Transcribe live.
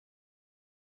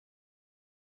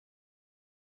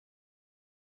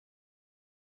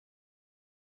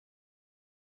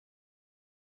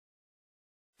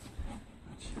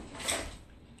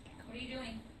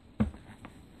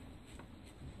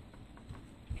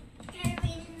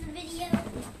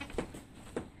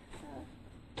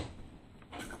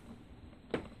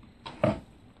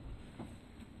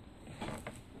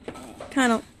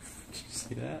Connell. Did you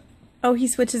see that? Oh, he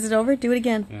switches it over? Do it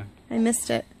again. Yeah. I missed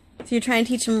it. So you're trying to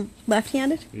teach him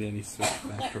left-handed? Yeah, and he switched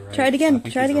back to right. Try it again. So I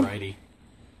think Try it he's again. a righty.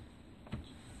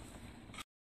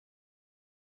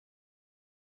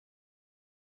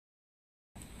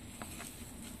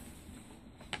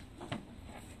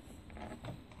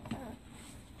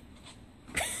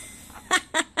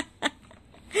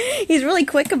 He's really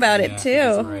quick about it, Yeah, he's too.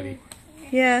 a righty.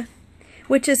 Yeah.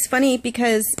 Which is funny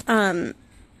because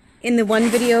in the one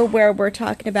video where we're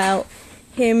talking about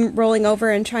him rolling over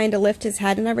and trying to lift his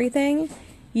head and everything,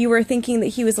 you were thinking that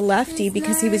he was a lefty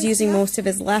because he was using most of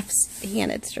his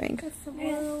left-handed strength.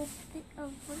 Oh,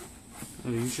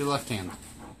 use your left hand.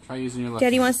 Try using your left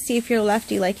Daddy hand. wants to see if you're a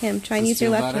lefty like him. Try and use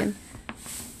your feel left better? hand.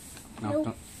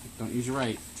 No, don't use your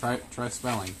right. Try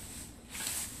spelling.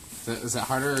 Is that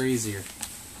harder or easier?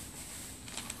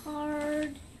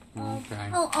 Hard. Okay.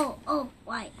 Oh,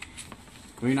 why?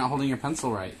 Well, you're not holding your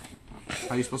pencil right.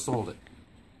 How are you supposed to hold it?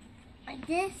 Like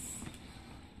this?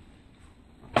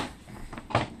 See,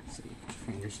 put your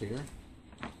fingers here.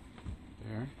 There.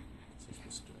 That's how you're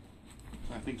supposed to do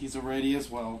it. I think he's a righty as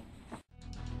well.